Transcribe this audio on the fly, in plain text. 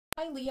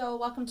Hi Leo,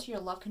 welcome to your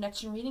love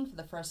connection reading for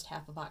the first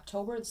half of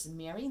October. This is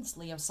Mary, it's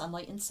Leo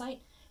Sunlight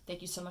Insight.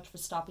 Thank you so much for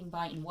stopping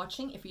by and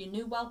watching. If you're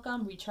new,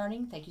 welcome.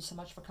 Returning, thank you so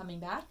much for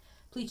coming back.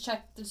 Please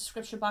check the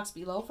description box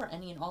below for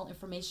any and all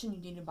information you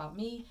need about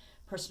me,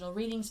 personal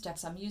readings,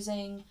 decks I'm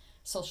using,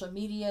 social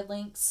media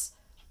links,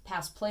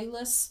 past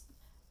playlists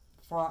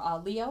for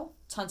Leo.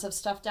 Tons of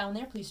stuff down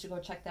there. Please do go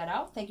check that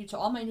out. Thank you to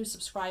all my new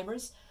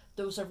subscribers,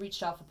 those who have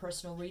reached out for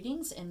personal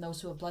readings, and those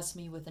who have blessed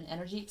me with an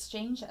energy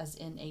exchange, as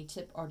in a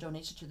tip or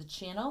donation to the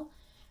channel.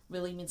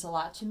 Really means a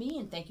lot to me,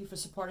 and thank you for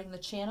supporting the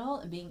channel,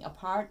 and being a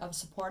part of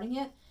supporting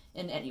it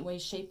in any way,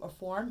 shape, or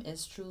form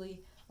is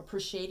truly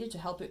appreciated to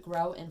help it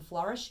grow and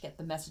flourish, get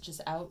the messages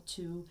out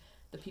to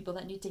the people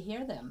that need to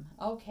hear them.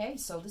 Okay,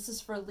 so this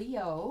is for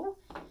Leo.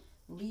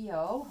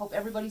 Leo, hope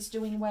everybody's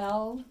doing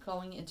well,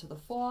 going into the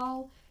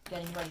fall,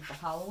 getting ready for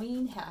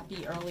Halloween.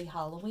 Happy early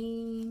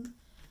Halloween.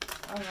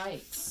 All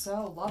right,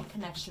 so love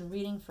connection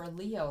reading for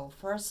Leo,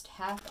 first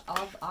half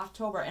of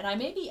October. And I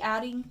may be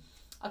adding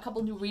a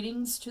couple new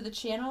readings to the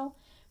channel.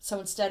 So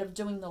instead of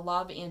doing the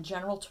love and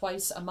general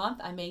twice a month,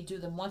 I may do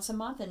them once a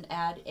month and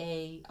add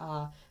a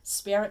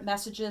spirit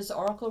messages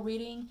oracle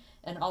reading,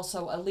 and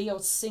also a Leo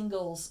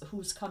singles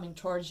who's coming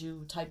towards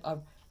you type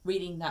of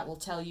reading that will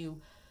tell you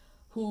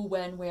who,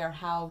 when, where,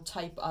 how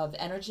type of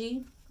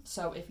energy.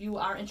 So if you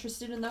are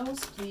interested in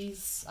those,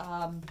 please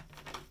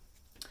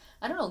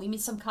I don't know, leave me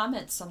some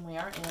comments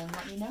somewhere and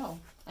let me know.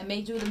 I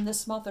may do them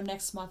this month or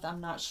next month, I'm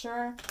not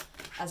sure,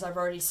 as I've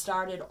already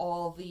started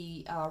all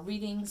the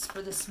readings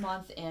for this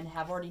month and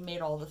have already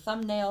made all the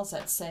thumbnails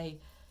that say,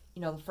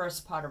 you know, the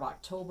first part of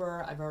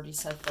October. I've already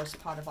said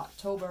first part of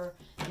October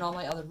and all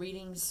my other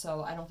readings,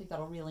 so I don't think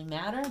that'll really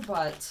matter,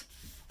 but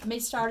I may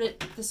start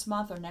it this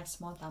month or next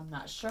month, I'm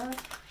not sure.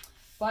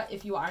 But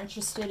if you are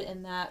interested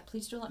in that,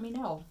 please do let me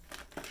know.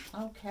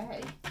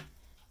 Okay,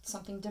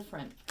 something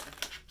different.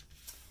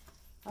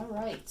 All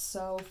right,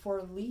 so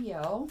for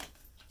Leo,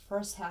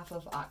 first half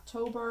of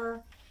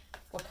October,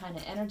 what kind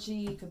of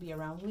energy could be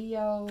around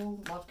Leo?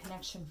 Love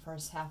connection,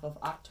 first half of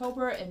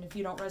October. And if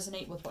you don't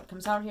resonate with what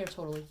comes out here,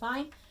 totally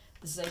fine.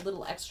 This is a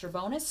little extra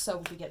bonus.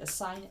 So we get a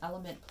sign,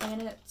 element,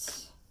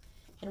 planet,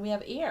 and we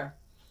have air.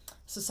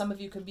 So some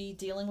of you could be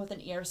dealing with an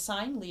air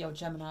sign, Leo,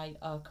 Gemini,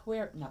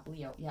 Aquarius, not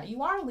Leo. Yeah,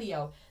 you are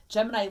Leo.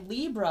 Gemini,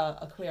 Libra,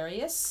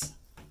 Aquarius,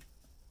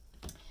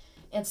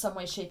 in some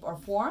way, shape, or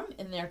form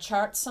in their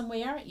chart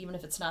somewhere, even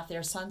if it's not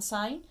their sun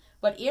sign.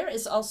 But air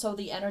is also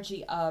the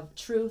energy of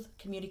truth,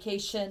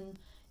 communication,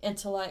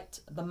 intellect,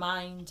 the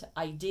mind,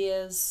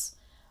 ideas,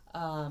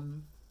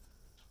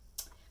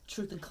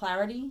 truth and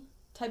clarity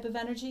type of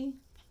energy.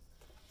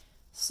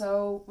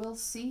 So we'll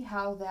see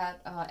how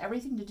that,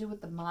 everything to do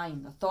with the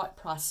mind, the thought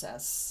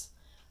process,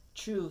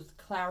 truth,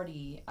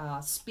 clarity,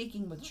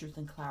 speaking with truth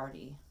and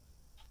clarity,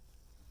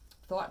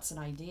 thoughts and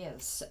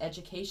ideas,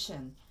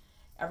 education,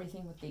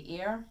 everything with the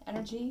air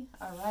energy.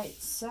 All right,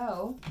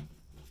 so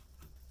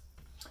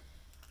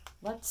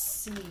let's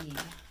see.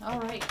 All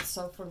right,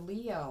 so for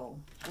Leo,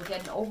 we'll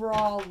get an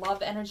overall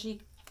love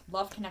energy,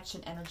 love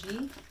connection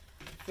energy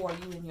for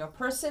you and your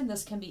person.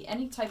 This can be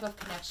any type of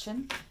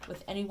connection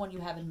with anyone you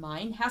have in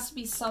mind. It has to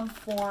be some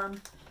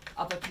form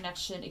of a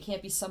connection. It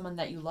can't be someone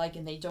that you like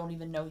and they don't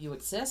even know you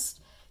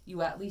exist.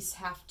 You at least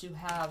have to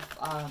have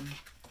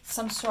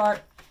some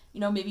sort, you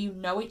know, maybe you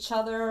know each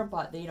other,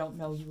 but they don't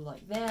know you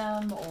like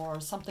them, or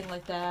something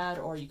like that.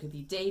 Or you could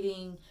be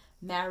dating,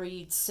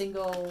 married,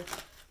 single,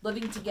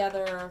 living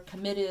together,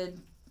 committed,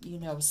 you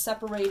know,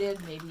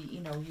 separated. Maybe, you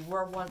know, you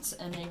were once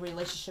in a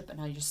relationship and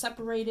now you're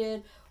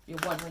separated. You're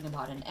wondering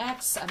about an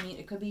ex. I mean,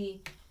 it could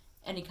be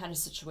any kind of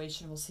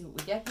situation. We'll see what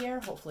we get here.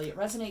 Hopefully it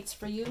resonates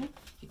for you.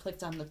 If you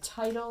clicked on the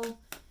title,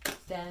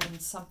 then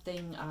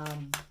something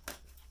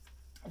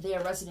there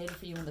resonated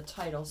for you in the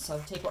title.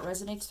 So take what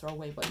resonates, throw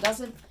away what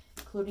doesn't,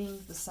 including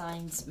the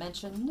signs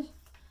mentioned.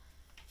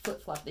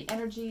 Flip-flop the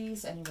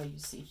energies any way you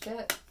see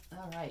fit.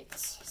 All right,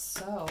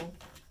 so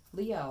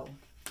Leo,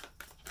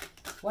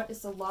 what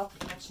is the love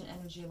connection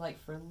energy like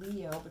for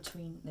Leo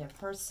between their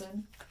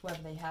person,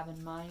 whoever they have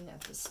in mind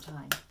at this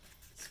time?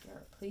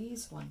 Spirit,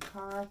 please, one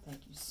card.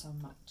 Thank you so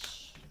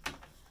much.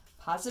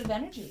 Positive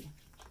energy.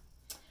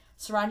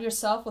 Surround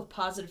yourself with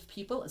positive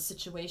people and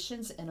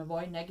situations and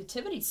avoid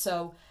negativity.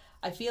 So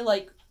I feel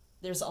like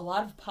there's a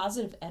lot of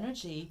positive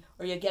energy,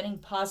 or you're getting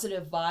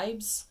positive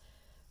vibes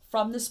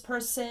from this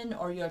person,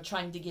 or you're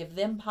trying to give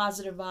them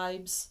positive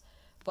vibes,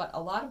 but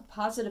a lot of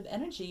positive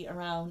energy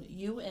around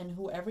you and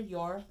whoever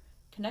you're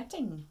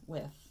connecting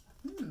with.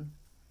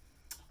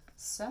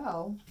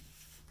 So,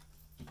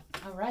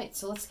 all right,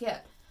 so let's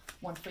get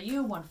one for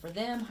you, one for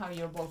them, how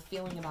you're both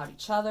feeling about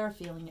each other,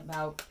 feeling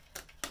about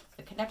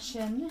the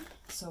connection.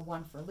 So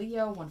one for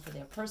Leo, one for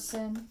their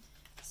person.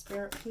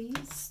 Spirit,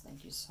 please.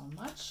 Thank you so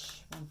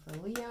much. One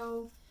for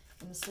Leo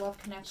in this love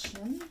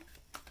connection,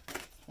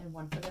 and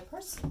one for their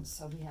person.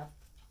 So we have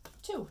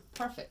two.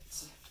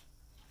 Perfect.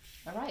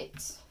 All right.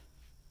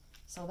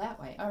 So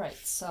that way. All right.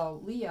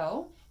 So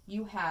Leo,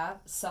 you have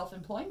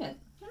self-employment.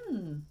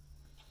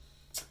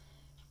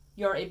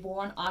 You're a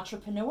born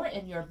entrepreneur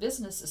and your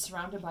business is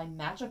surrounded by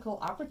magical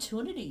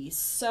opportunities.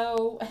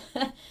 So,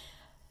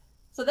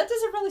 so that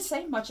doesn't really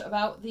say much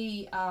about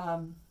the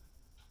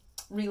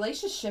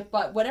relationship,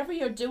 but whatever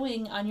you're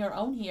doing on your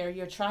own here,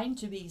 you're trying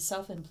to be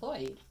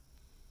self-employed.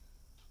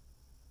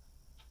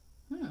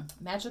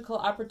 Magical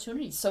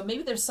opportunities. So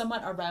maybe there's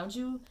someone around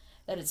you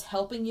that is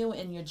helping you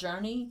in your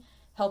journey,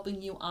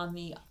 helping you on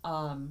the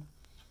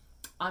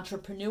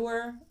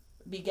entrepreneur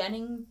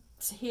beginnings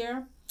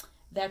here,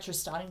 that you're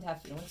starting to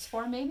have feelings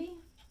for, maybe.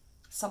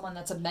 Someone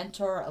that's a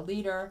mentor, a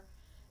leader,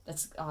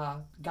 that's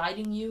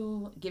guiding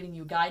you, giving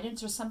you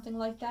guidance or something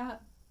like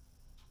that.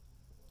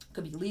 It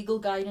could be legal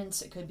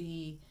guidance. It could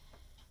be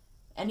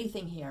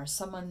anything here.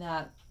 Someone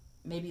that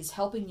maybe is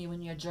helping you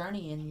in your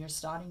journey and you're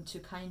starting to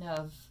kind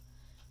of,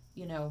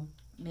 you know,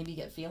 maybe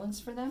get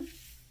feelings for them.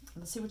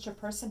 Let's see what your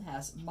person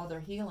has. Mother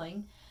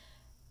healing.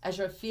 As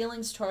your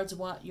feelings towards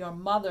what your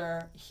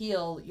mother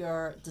heal,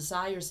 your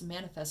desires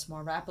manifest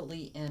more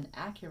rapidly and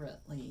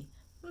accurately.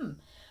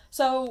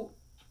 So,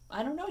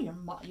 I don't know,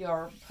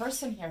 your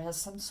person here has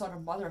some sort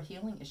of mother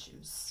healing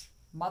issues.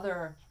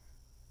 Mother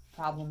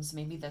problems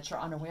maybe that you're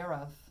unaware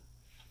of.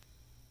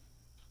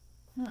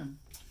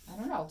 I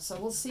don't know. So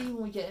we'll see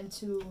when we get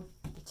into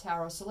the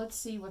tarot. So let's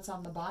see what's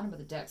on the bottom of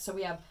the deck. So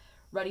we have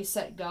ready,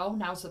 set, go.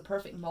 Now's the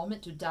perfect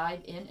moment to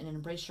dive in and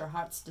embrace your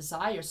heart's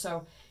desire.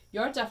 So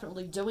you're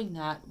definitely doing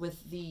that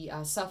with the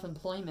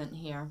self-employment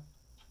here.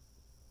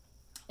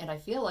 And I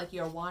feel like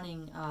you're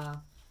wanting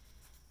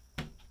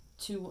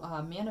to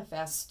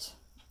manifest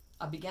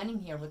a beginning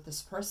here with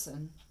this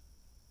person.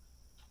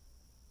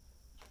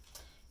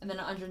 And then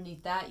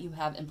underneath that, you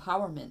have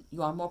empowerment.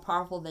 You are more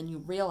powerful than you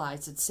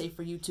realize. It's safe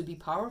for you to be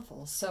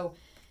powerful. So,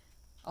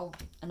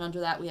 and under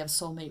that, we have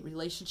soulmate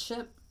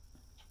relationship.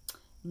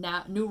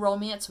 Now, new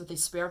romance with a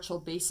spiritual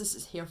basis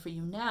is here for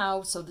you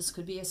now. So this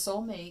could be a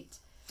soulmate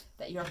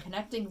that you're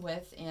connecting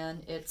with,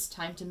 and it's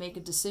time to make a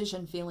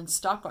decision. Feeling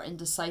stuck or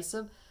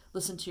indecisive,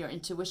 listen to your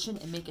intuition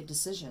and make a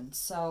decision.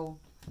 So,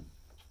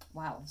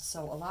 wow.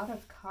 So a lot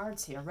of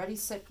cards here. Ready,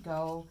 set,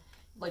 go.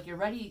 Like you're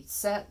ready,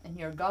 set, and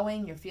you're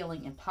going. You're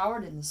feeling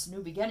empowered in this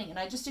new beginning. And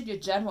I just did your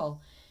general,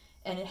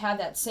 and it had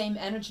that same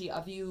energy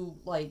of you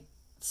like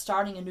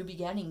starting a new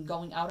beginning,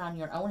 going out on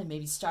your own and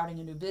maybe starting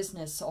a new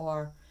business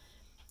or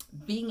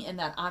being in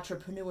that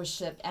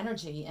entrepreneurship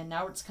energy. And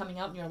now it's coming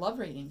out in your love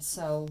reading.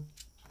 So,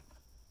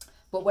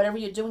 but whatever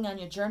you're doing on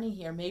your journey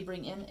here may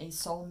bring in a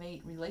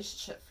soulmate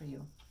relationship for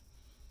you.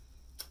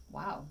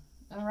 Wow.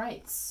 All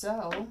right.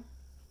 So,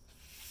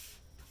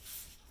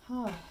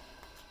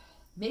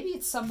 maybe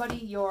it's somebody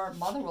your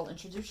mother will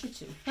introduce you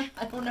to.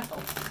 I don't know.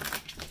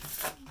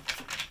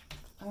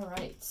 All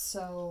right.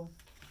 So,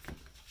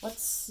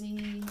 let's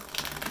see.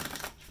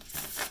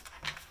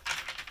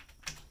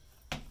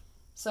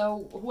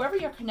 So, whoever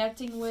you're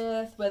connecting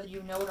with, whether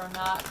you know it or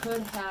not,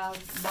 could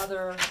have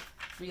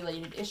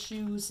mother-related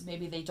issues.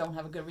 Maybe they don't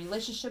have a good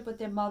relationship with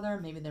their mother.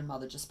 Maybe their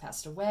mother just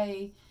passed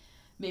away.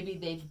 Maybe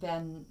they've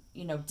been,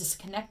 you know,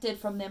 disconnected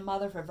from their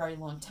mother for a very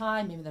long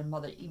time. Maybe their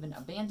mother even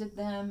abandoned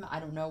them.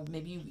 I don't know.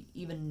 Maybe you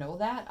even know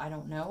that. I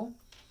don't know.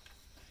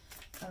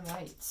 All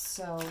right.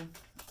 So,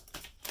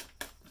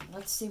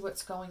 let's see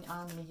what's going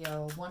on,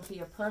 Leo. One for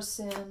your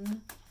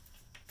person,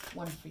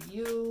 one for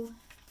you.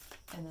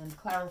 And then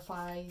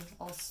clarify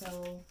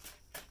also.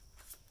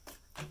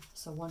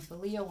 So one for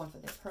Leo, one for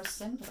their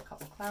person, with a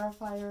couple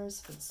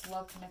clarifiers for this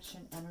love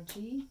connection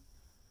energy.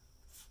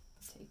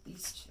 Take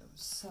these two.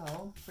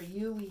 So for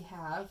you, we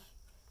have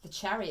the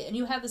Chariot. And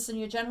you have this in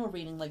your general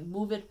reading, like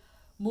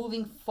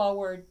moving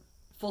forward,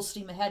 full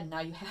steam ahead. Now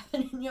you have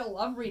it in your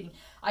love reading.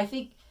 I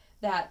think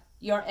that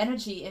your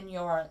energy and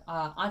your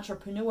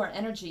entrepreneur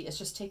energy is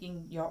just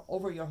taking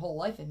over your whole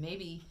life. And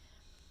maybe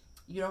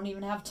you don't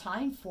even have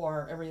time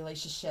for a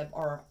relationship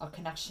or a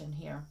connection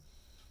here.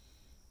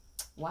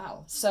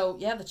 Wow. So,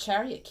 yeah, the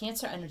Chariot,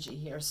 Cancer energy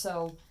here.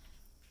 So,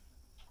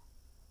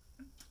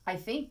 I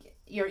think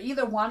you're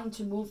either wanting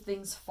to move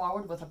things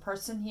forward with a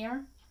person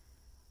here,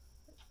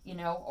 you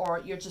know,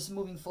 or you're just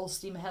moving full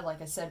steam ahead,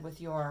 like I said,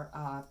 with your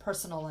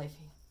personal life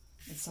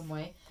in some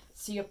way.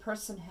 So, your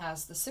person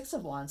has the Six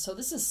of Wands. So,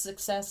 this is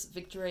success,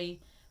 victory,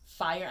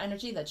 fire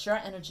energy. That's your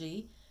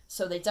energy.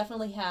 So, they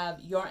definitely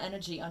have your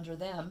energy under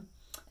them.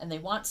 And they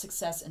want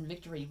success and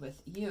victory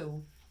with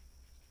you.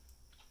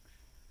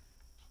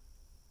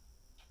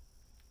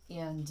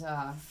 And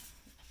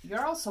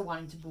you're also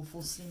wanting to move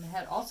full steam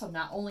ahead. Also,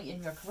 not only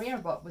in your career,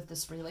 but with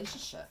this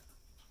relationship.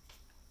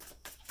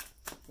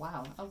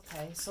 Wow.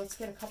 Okay. So let's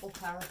get a couple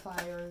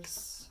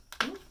clarifiers.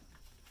 Ooh.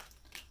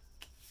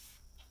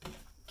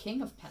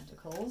 King of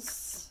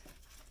Pentacles.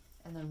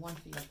 And then one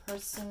for your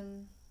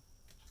person.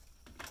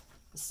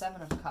 The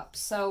Seven of Cups.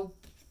 So,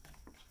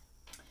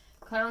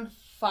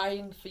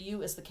 clarifying for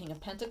you is the King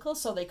of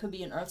Pentacles, so they could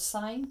be an earth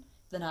sign,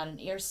 they're not an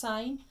air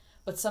sign,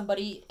 but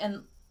somebody,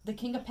 and the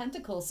King of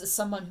Pentacles is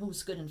someone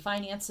who's good in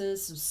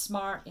finances, who's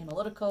smart,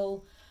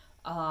 analytical,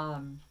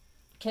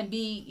 can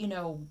be, you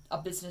know,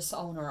 a business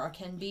owner, or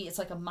can be, it's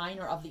like a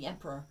minor of the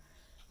Emperor,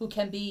 who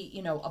can be,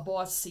 you know, a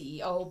boss,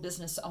 CEO,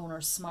 business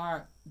owner,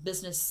 smart,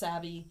 business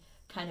savvy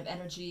kind of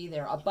energy.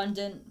 They're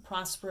abundant,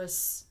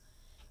 prosperous.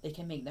 They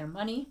can make their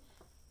money.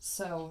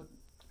 So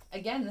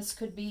again, this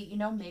could be, you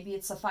know, maybe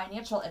it's a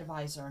financial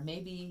advisor.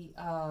 Maybe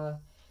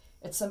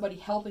it's somebody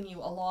helping you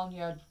along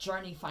your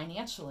journey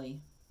financially.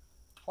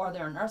 Or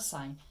they're an earth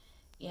sign.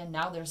 And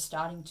now there's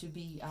starting to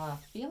be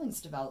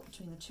feelings developed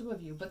between the two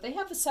of you. But they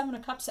have the Seven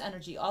of Cups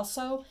energy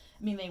also.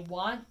 I mean, they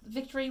want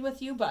victory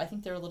with you, but I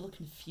think they're a little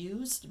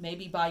confused,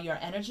 maybe by your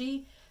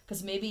energy.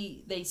 Because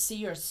maybe they see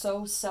you're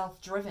so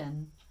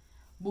self-driven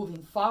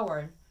moving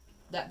forward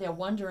that they're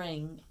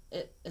wondering,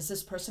 is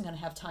this person going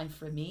to have time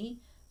for me,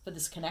 for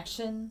this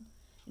connection?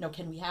 You know,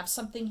 can we have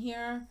something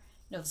here?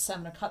 You know, the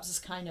Seven of Cups is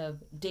kind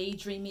of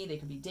daydreamy. They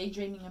could be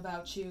daydreaming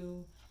about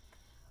you.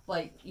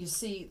 Like, you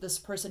see this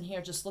person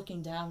here just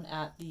looking down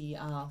at the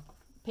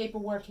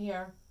paperwork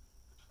here.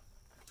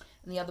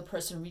 And the other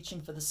person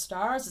reaching for the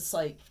stars. It's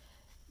like,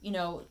 you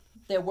know,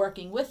 they're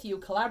working with you,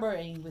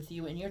 collaborating with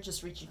you, and you're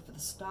just reaching for the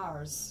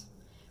stars.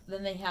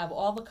 Then they have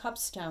all the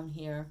cups down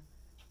here,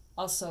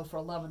 also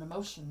for love and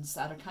emotions,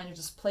 that are kind of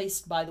just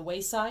placed by the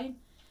wayside,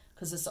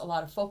 because there's a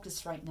lot of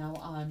focus right now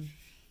on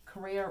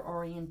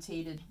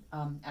career-orientated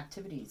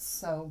activities.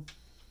 So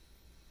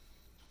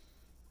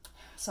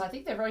I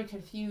think they're very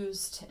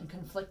confused and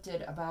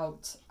conflicted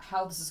about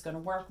how this is going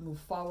to work, move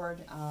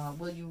forward.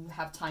 Will you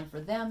have time for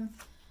them,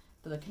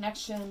 for the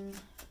connection?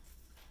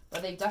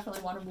 But they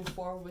definitely want to move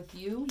forward with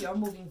you. You're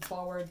moving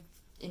forward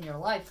in your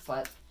life,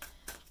 but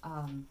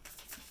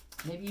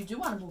maybe you do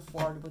want to move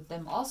forward with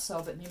them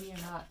also, but maybe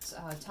you're not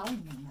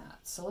telling them that.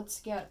 So let's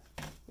get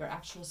your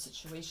actual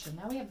situation.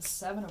 Now we have the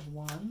Seven of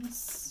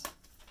Wands.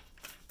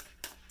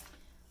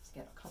 Let's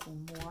get a couple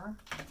more.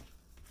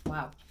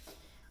 Wow.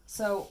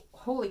 So,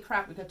 holy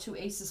crap, we got two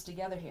aces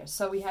together here.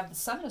 So we have the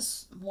Seven of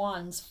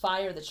Wands,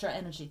 fire, that's your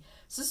energy.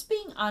 So this is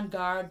being on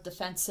guard,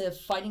 defensive,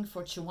 fighting for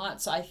what you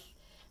want. So I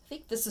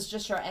think this is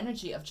just your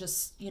energy of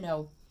just, you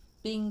know,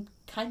 being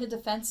kind of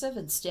defensive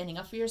and standing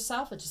up for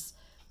yourself and just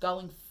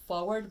going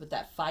forward with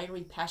that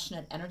fiery,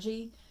 passionate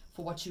energy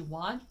for what you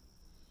want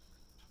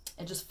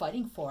and just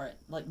fighting for it,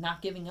 like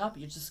not giving up.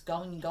 You're just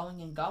going and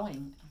going and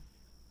going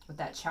with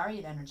that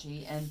Chariot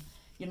energy, and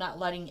you're not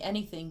letting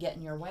anything get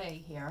in your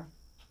way here.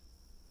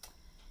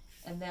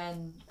 And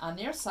then on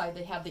their side,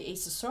 they have the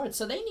Ace of Swords.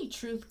 So they need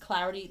truth,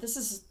 clarity. This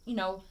is, you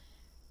know,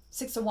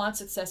 Six of Wands,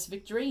 success,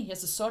 victory.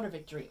 Here's a Sword of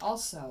Victory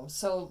also.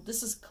 So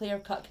this is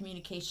clear-cut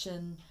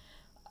communication,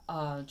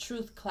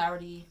 truth,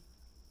 clarity,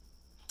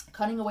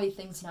 cutting away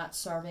things not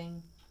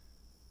serving,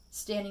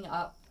 standing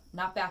up,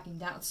 not backing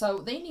down. So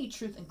they need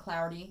truth and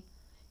clarity.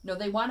 You know,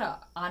 they want an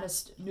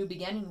honest new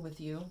beginning with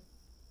you,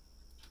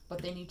 but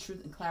they need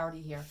truth and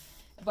clarity here.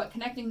 But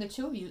connecting the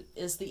two of you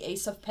is the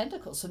Ace of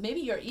Pentacles. So maybe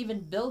you're even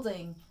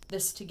building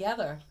this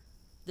together,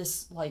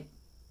 this like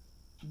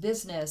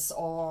business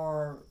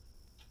or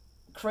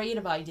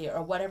creative idea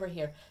or whatever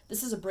here.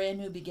 This is a brand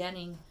new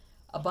beginning,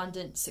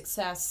 abundant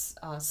success,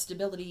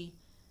 stability,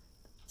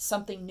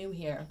 something new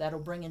here that'll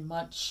bring in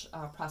much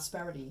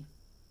prosperity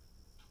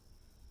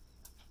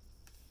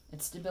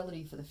and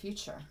stability for the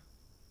future.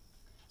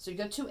 So you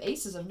got two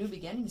aces of new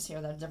beginnings here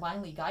that are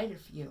divinely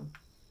guided for you.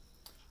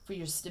 For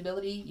your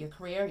stability, your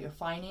career, your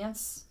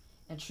finance,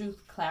 and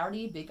truth,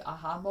 clarity, big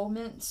aha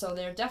moment. So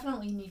there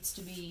definitely needs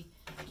to be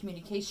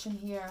communication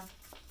here.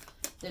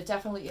 There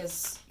definitely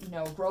is, you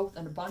know, growth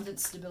and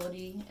abundance,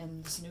 stability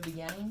in this new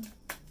beginning.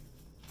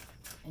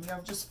 And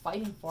you're just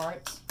fighting for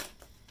it.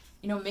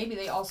 You know, maybe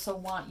they also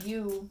want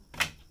you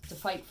to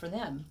fight for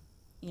them.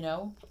 You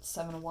know,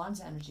 Seven of Wands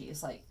energy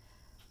is like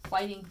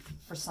fighting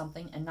for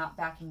something and not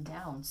backing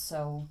down.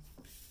 So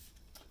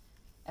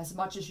as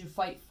much as you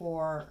fight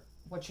for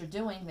what you're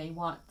doing, they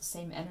want the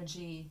same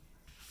energy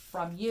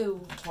from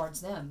you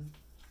towards them.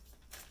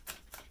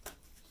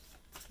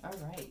 All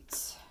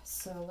right,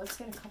 so let's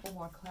get a couple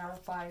more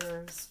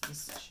clarifiers for the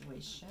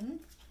situation.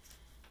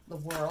 The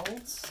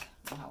World,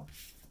 wow.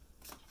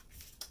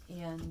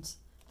 And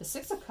the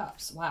Six of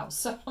Cups, wow.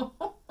 So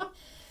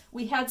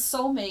we had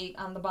Soulmate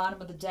on the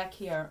bottom of the deck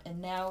here,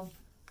 and now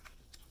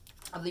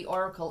of the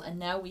Oracle, and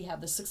now we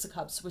have the Six of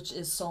Cups, which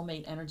is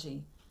Soulmate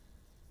energy.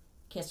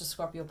 Cancer,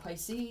 Scorpio,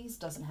 Pisces,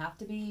 doesn't have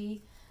to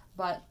be,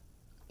 but,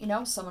 you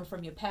know, someone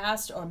from your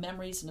past or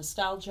memories,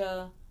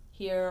 nostalgia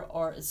here,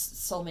 or is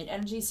soulmate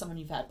energy, someone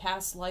you've had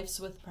past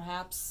lives with,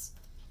 perhaps.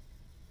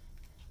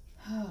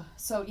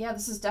 So, yeah,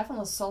 this is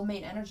definitely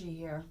soulmate energy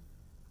here.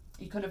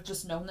 You could have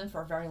just known them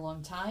for a very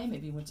long time.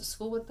 Maybe you went to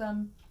school with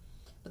them.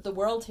 But the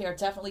World here,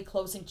 definitely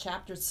closing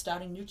chapters,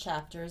 starting new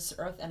chapters,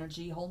 earth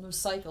energy, whole new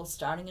cycle,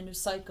 starting a new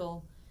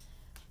cycle.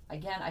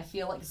 Again, I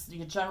feel like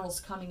your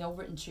general's coming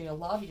over into your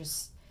love. You're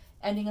just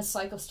ending a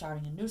cycle,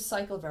 starting a new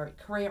cycle, very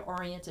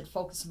career-oriented,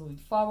 focus moving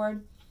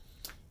forward.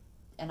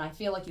 And I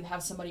feel like you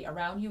have somebody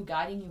around you,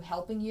 guiding you,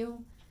 helping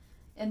you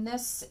in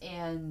this,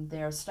 and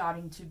there's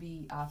starting to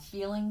be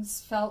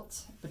feelings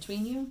felt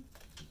between you.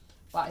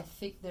 But I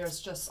think there's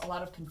just a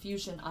lot of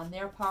confusion on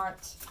their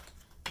part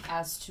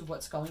as to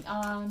what's going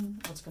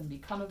on, what's going to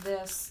become of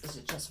this. Is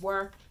it just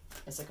work?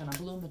 Is it going to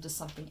bloom into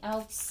something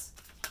else?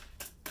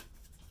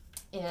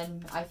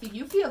 And I think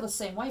you feel the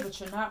same way, but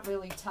you're not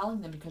really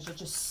telling them because you're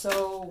just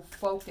so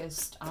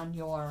focused on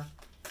your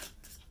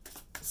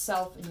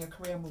self and your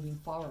career moving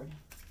forward.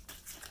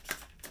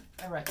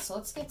 All right, so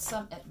let's get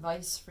some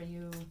advice for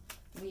you,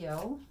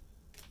 Leo.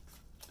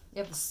 We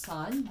have the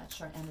Sun, that's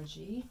your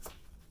energy.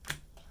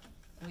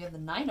 And we have the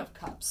Nine of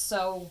Cups.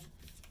 So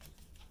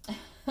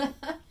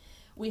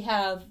we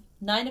have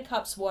Nine of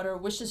Cups, water,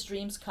 wishes,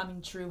 dreams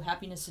coming true,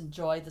 happiness and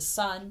joy. The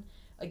Sun,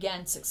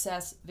 again,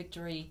 success,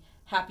 victory,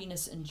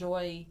 happiness and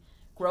joy,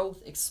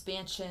 growth,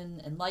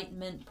 expansion,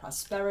 enlightenment,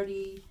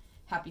 prosperity,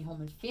 happy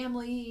home and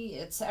family.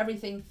 It's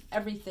everything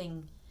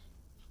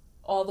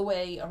all the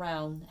way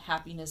around,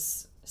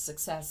 happiness,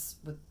 success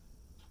with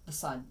the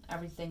Sun.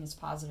 Everything is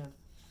positive.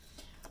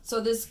 So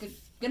there's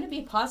going to be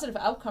a positive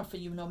outcome for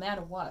you no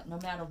matter what.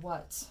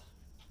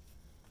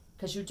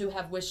 Because you do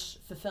have wish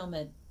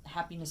fulfillment,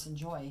 happiness, and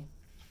joy.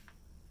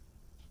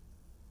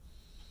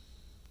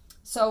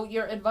 So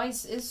your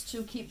advice is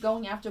to keep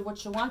going after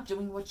what you want,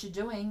 doing what you're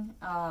doing.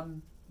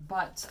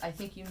 But I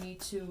think you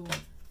need to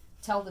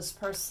tell this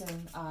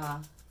person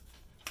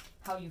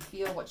how you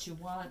feel, what you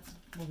want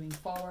moving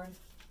forward.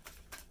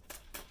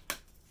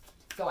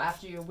 Go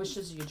after your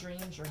wishes, your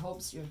dreams, your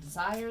hopes, your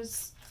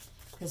desires,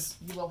 because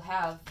you will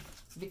have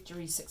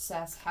victory,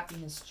 success,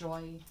 happiness,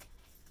 joy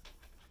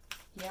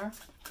here.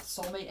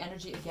 Soulmate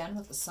energy again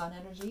with the Sun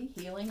energy,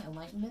 healing,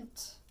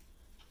 enlightenment.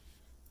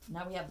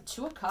 Now we have the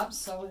Two of Cups,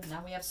 so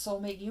now we have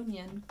soulmate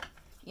union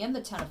and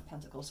the Ten of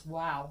Pentacles.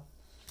 Wow.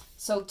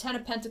 So Ten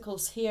of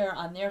Pentacles here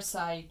on their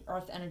side,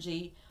 earth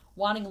energy,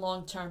 wanting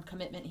long-term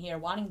commitment here,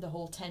 wanting the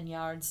whole 10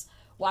 yards,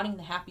 wanting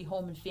the happy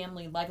home and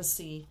family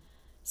legacy,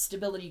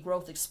 stability,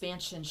 growth,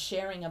 expansion,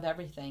 sharing of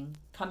everything,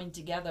 coming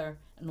together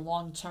in a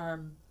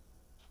long-term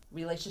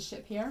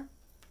relationship here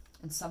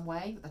in some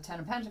way, the Ten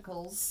of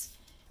Pentacles,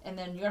 and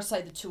then your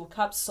side, the Two of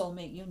Cups,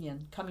 soulmate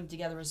union, coming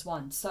together as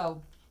one.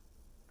 So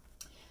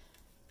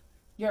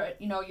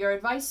your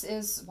advice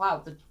is,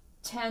 wow, the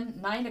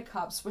Nine of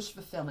Cups, wish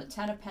fulfillment,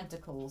 Ten of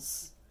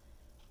Pentacles,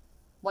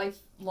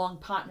 lifelong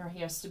partner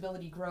here,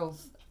 stability,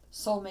 growth,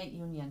 soulmate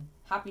union,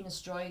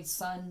 happiness, joy,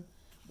 Sun.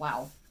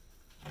 Wow.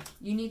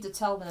 You need to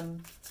tell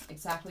them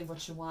exactly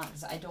what you want,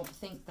 because I don't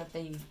think that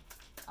they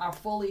are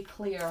fully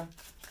clear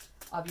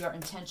of your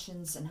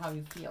intentions and how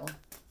you feel.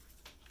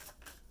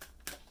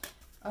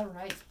 All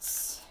right.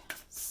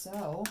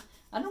 So,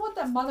 I don't know what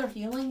that mother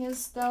healing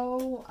is,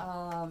 though.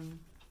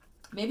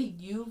 Maybe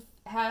you've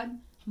had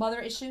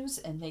mother issues,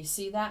 and they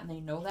see that, and they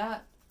know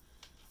that.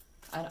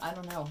 I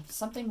don't know.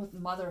 Something with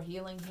mother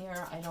healing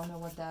here. I don't know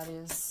what that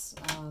is.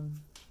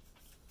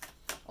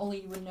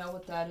 Only you would know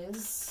what that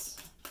is.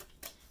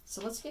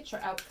 So let's get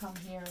your outcome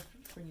here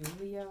for you,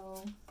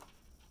 Leo.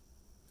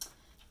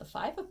 The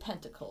Five of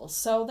Pentacles.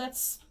 So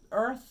that's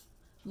earth,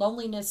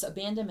 loneliness,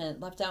 abandonment,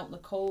 left out in the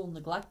cold,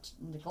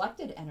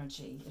 neglected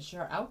energy is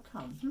your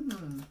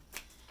outcome.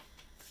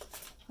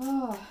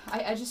 Oh,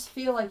 I just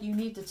feel like you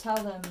need to tell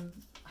them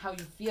how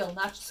you feel,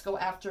 not just go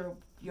after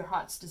your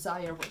heart's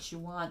desire, what you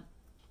want,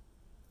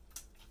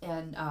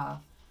 and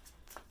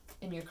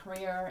in your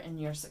career and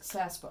your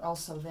success, but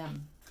also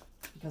them,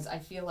 because I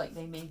feel like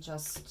they may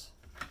just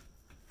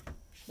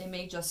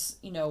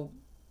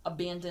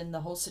abandon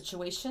the whole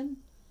situation,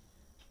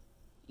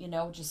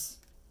 just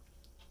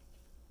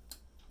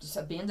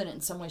abandon it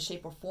in some way,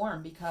 shape, or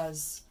form,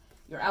 because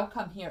your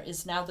outcome here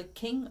is now the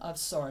King of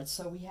Swords.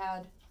 So we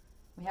had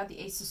the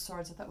Ace of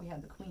Swords. I thought we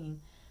had the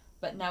Queen,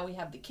 but now we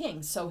have the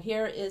King. So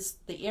here is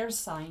the air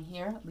sign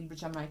here, Libra,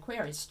 Gemini,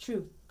 Aquarius.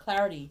 Truth,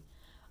 clarity,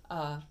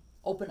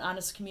 open,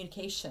 honest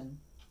communication,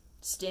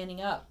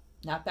 standing up,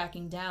 not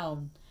backing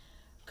down,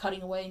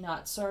 cutting away,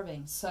 not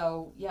serving.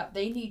 So yeah,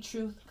 they need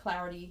truth,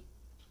 clarity,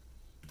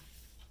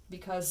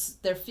 because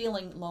they're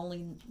feeling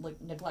lonely,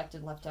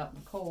 neglected, left out in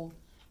the cold,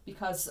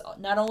 because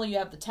not only you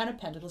have the Ten of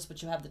Pentacles,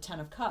 but you have the Ten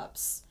of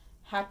Cups,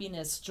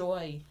 happiness,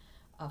 joy,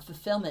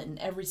 fulfillment in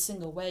every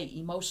single way,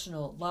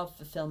 emotional, love,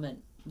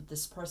 fulfillment with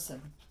this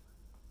person.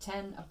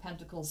 10 of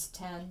Pentacles,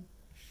 10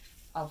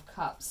 of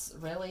Cups.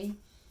 Really?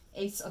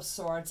 Ace of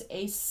Swords.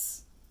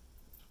 Ace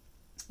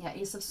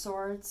of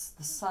Swords,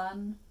 the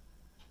Sun.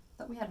 I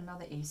thought we had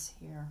another ace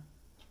here.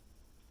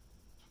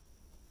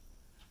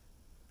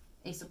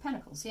 Ace of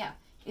Pentacles, yeah.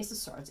 Ace of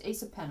Swords,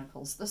 Ace of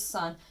Pentacles, the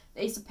Sun.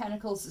 The Ace of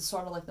Pentacles is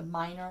sort of like the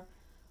minor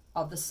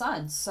of the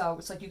Sun. So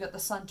it's like you got the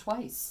Sun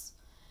twice.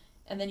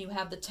 And then you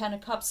have the Ten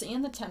of Cups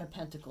and the Ten of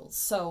Pentacles.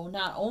 So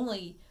not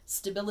only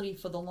stability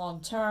for the long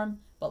term,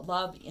 but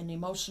love and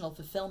emotional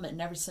fulfillment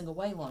in every single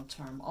way long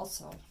term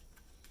also.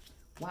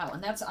 Wow,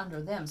 and that's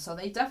under them. So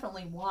they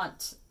definitely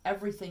want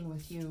everything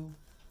with you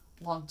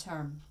long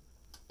term.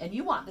 And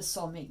you want this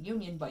soulmate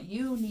union, but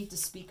you need to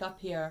speak up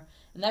here.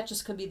 And that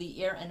just could be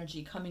the air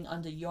energy coming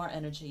under your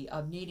energy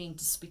of needing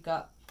to speak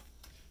up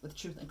with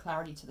truth and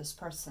clarity to this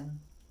person,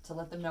 to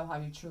let them know how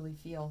you truly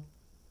feel.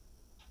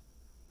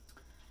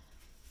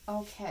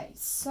 Okay,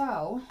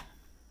 so,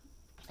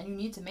 and you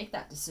need to make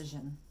that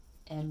decision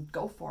and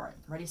go for it.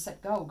 Ready,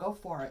 set, go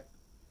for it.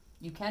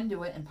 You can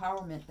do it.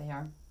 Empowerment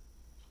there.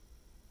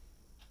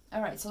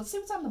 All right, so let's see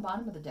what's on the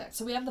bottom of the deck.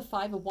 So we have the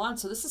Five of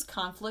Wands. So this is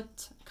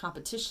conflict,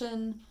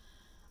 competition.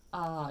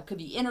 It could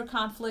be inner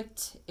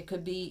conflict. It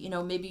could be, you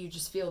know, maybe you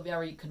just feel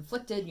very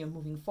conflicted. You're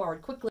moving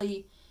forward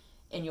quickly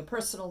in your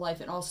personal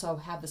life and also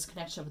have this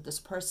connection with this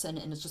person,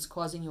 and it's just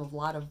causing you a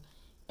lot of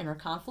inner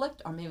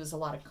conflict, or maybe there's a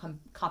lot of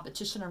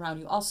competition around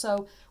you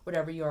also.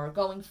 Whatever you're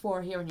going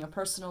for here in your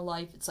personal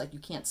life, it's like you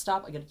can't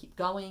stop. I got to keep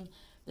going.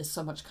 There's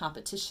so much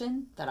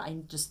competition that I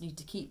just need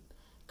to keep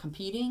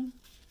competing.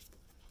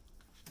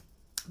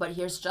 But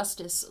here's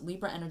Justice,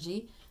 Libra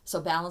energy.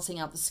 So balancing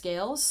out the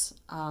scales,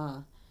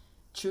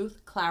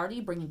 truth, clarity,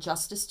 bringing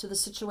justice to the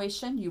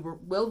situation. You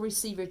will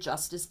receive your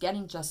justice,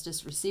 getting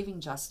justice, receiving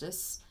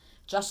justice.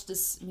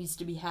 Justice needs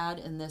to be had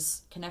in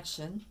this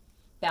connection.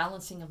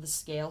 Balancing of the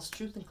scales,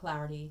 truth and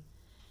clarity.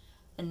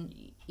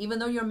 And even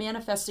though you're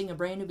manifesting a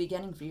brand new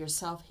beginning for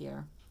yourself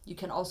here, you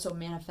can also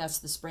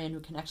manifest this brand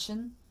new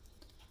connection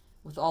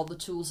with all the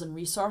tools and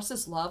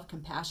resources: love,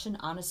 compassion,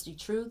 honesty,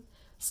 truth,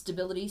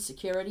 stability,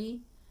 security,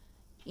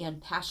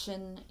 and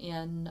passion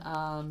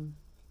and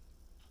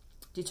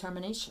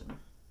determination.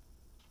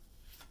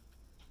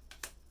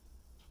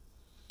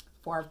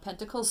 Four of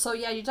Pentacles. So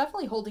yeah, you're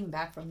definitely holding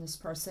back from this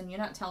person. You're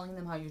not telling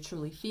them how you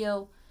truly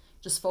feel.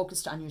 Just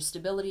focused on your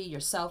stability,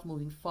 yourself,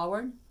 moving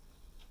forward.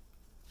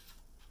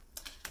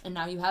 And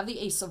now you have the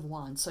Ace of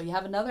Wands. So you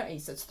have another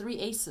ace. It's three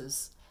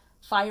aces.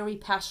 Fiery,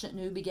 passionate,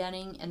 new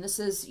beginning. And this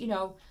is, you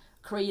know,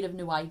 creative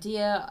new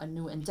idea, a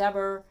new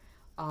endeavor,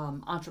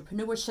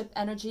 entrepreneurship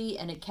energy.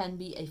 And it can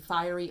be a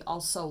fiery,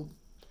 also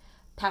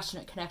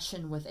passionate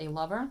connection with a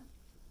lover.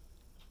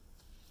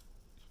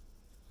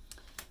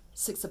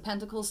 Six of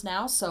Pentacles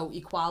now. So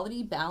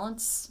equality,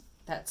 balance.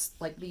 That's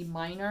like the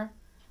minor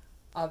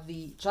of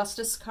the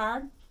Justice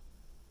card.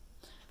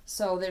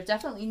 So there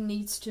definitely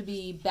needs to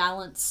be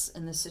balance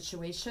in the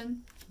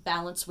situation,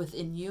 balance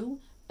within you,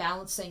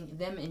 balancing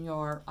them in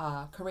your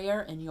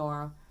career and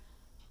your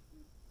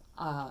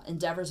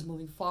endeavors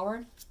moving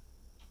forward.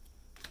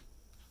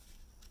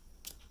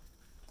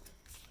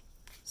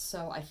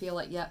 So I feel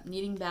like, yeah,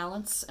 needing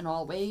balance in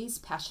all ways,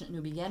 passionate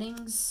new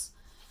beginnings,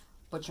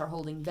 but you're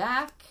holding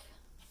back,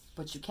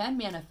 but you can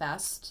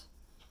manifest,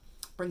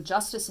 bring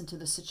justice into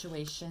the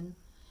situation.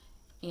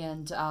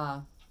 And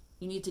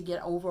you need to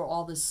get over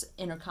all this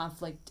inner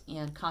conflict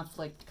and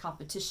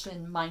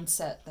competition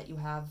mindset that you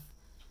have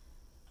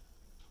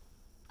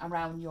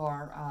around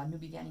your new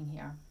beginning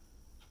here.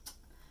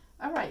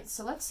 All right,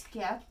 so let's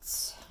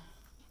get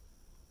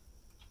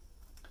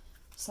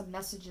some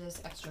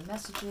messages, extra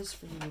messages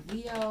for you,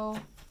 Leo,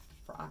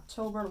 for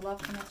October.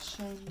 Love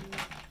connection,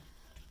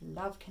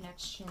 love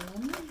connection,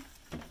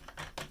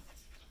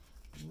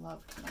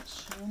 love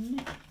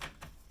connection.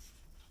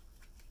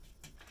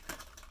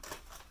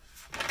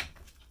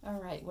 All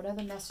right, what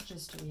other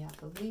messages do we have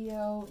for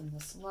Leo in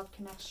this love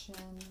connection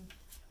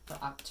for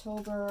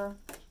October?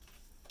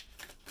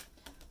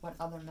 What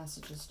other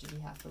messages do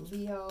we have for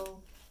Leo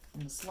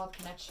in this love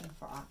connection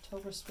for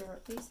October,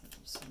 Spirit, please? Thank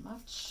you so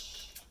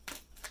much.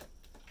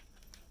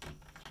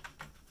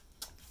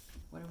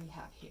 What do we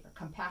have here?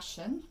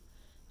 Compassion.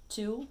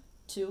 Two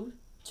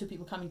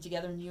people coming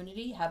together in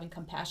unity, having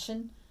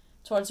compassion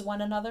towards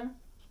one another.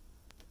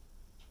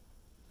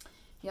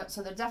 Yep,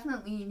 so there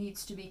definitely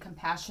needs to be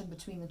compassion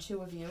between the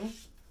two of you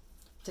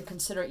to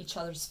consider each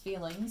other's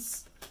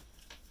feelings.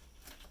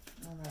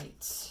 All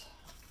right.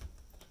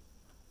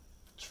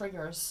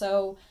 Triggers.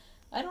 So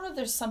I don't know if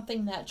there's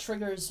something that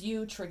triggers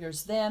you,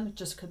 triggers them. It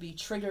just could be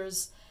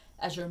triggers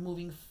as you're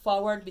moving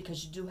forward,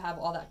 because you do have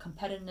all that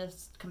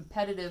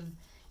competitive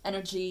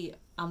energy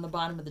on the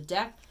bottom of the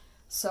deck.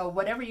 So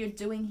whatever you're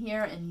doing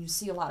here and you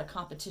see a lot of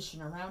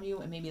competition around you,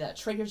 and maybe that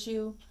triggers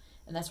you,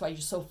 and that's why you're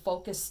so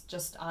focused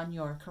just on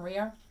your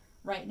career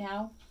right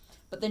now.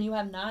 But then you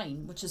have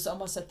 9, which is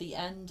almost at the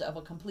end of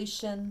a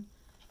completion.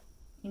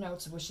 You know,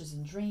 it's wishes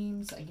and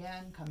dreams,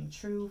 again, coming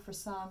true for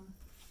some.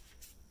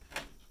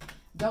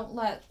 Don't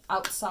let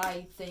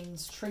outside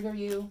things trigger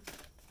you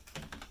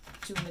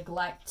to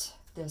neglect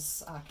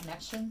this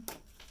connection.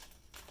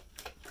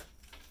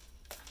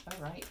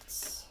 All right.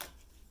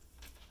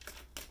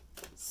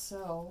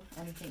 So,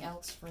 anything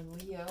else for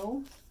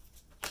Leo?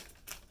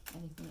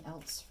 Anything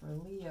else for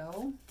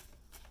Leo?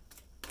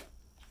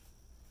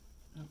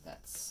 Oh,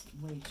 that's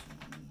way too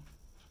many.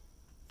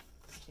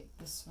 Let's take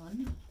this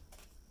one.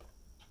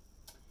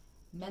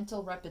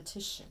 Mental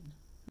repetition.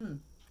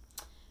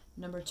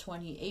 Number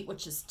 28,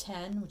 which is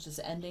 10, which is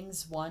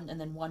endings, 1, and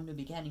then 1 new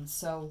beginning.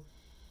 So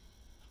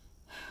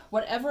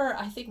whatever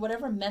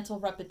mental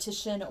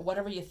repetition,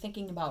 whatever you're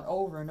thinking about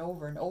over and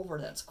over and over,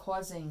 that's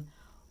causing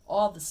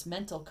all this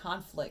mental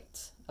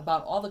conflict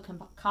about all the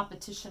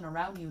competition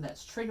around you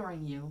that's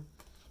triggering you.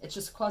 It's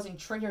just causing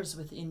triggers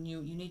within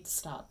you. You need to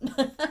stop.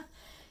 You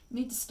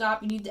need to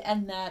stop. You need to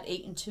end that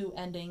 8 and 2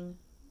 ending.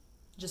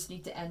 You just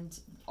need to end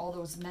all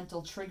those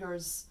mental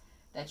triggers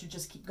that you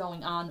just keep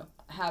going on,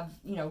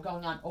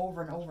 going on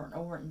over and over and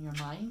over in your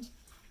mind.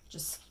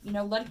 Just,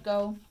 let it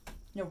go.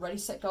 Ready,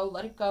 set, go.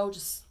 Let it go.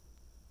 Just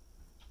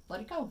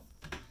let it go.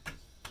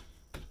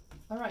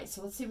 All right,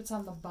 so let's see what's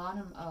on the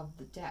bottom of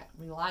the deck.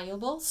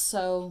 Reliable.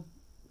 So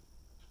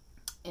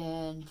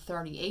in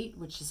 38,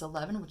 which is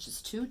 11, which is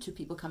 2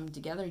 people coming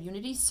together,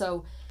 unity.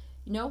 So,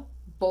 you know,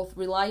 both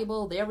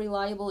reliable, they're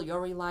reliable,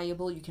 you're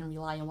reliable, you can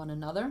rely on one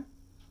another.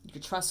 You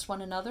can trust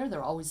one another.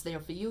 They're always there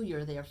for you.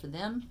 You're there for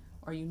them,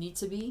 or you need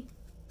to be.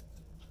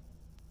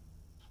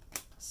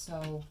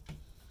 So,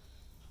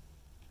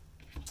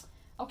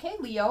 okay,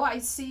 Leo, I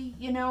see,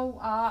 you know,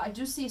 I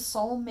do see a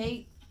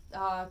soulmate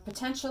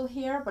potential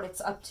here, but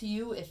it's up to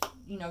you if,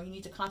 you know, you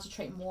need to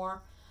concentrate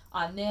more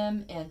on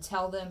them and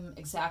tell them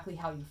exactly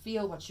how you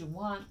feel, what you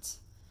want,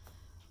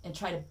 and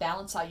try to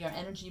balance out your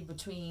energy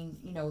between,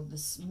 you know,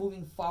 this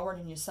moving forward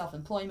in your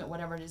self-employment,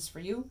 whatever it is for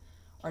you,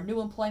 or new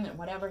employment,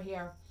 whatever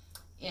here,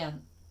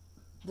 and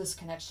this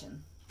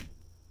connection.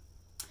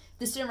 If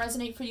this didn't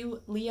resonate for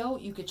you, Leo,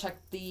 you could check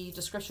the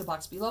description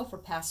box below for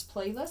past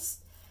playlists.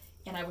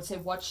 And I would say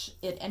watch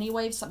it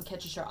anyway. If something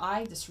catches your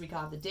eye,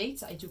 disregard the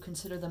dates. I do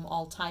consider them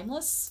all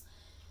timeless.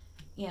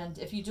 And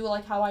if you do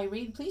like how I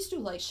read, please do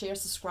like, share,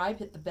 subscribe,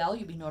 hit the bell.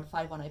 You'll be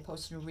notified when I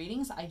post new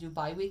readings. I do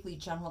bi-weekly,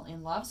 general,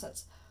 and love. So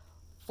that's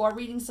 4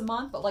 readings a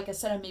month. But like I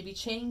said, I may be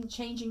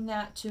changing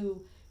that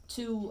to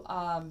 2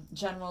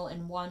 general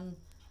and one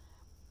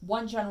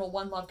general,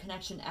 1 love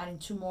connection, adding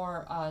 2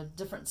 more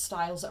different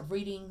styles of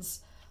readings,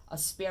 a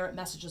spirit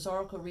messages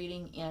oracle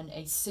reading, and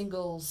a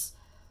singles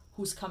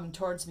who's coming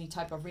towards me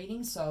type of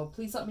reading. So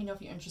please let me know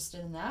if you're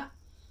interested in that.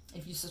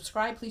 If you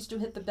subscribe, please do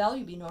hit the bell.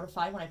 You'll be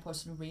notified when I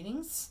post new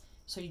readings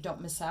so you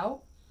don't miss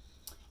out.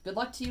 Good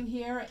luck to you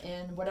here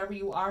in whatever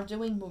you are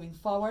doing moving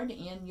forward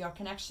in your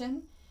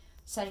connection.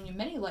 Sending you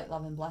many light,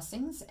 love, and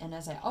blessings. And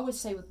as I always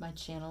say with my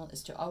channel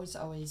is to always,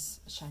 always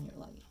shine your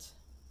light.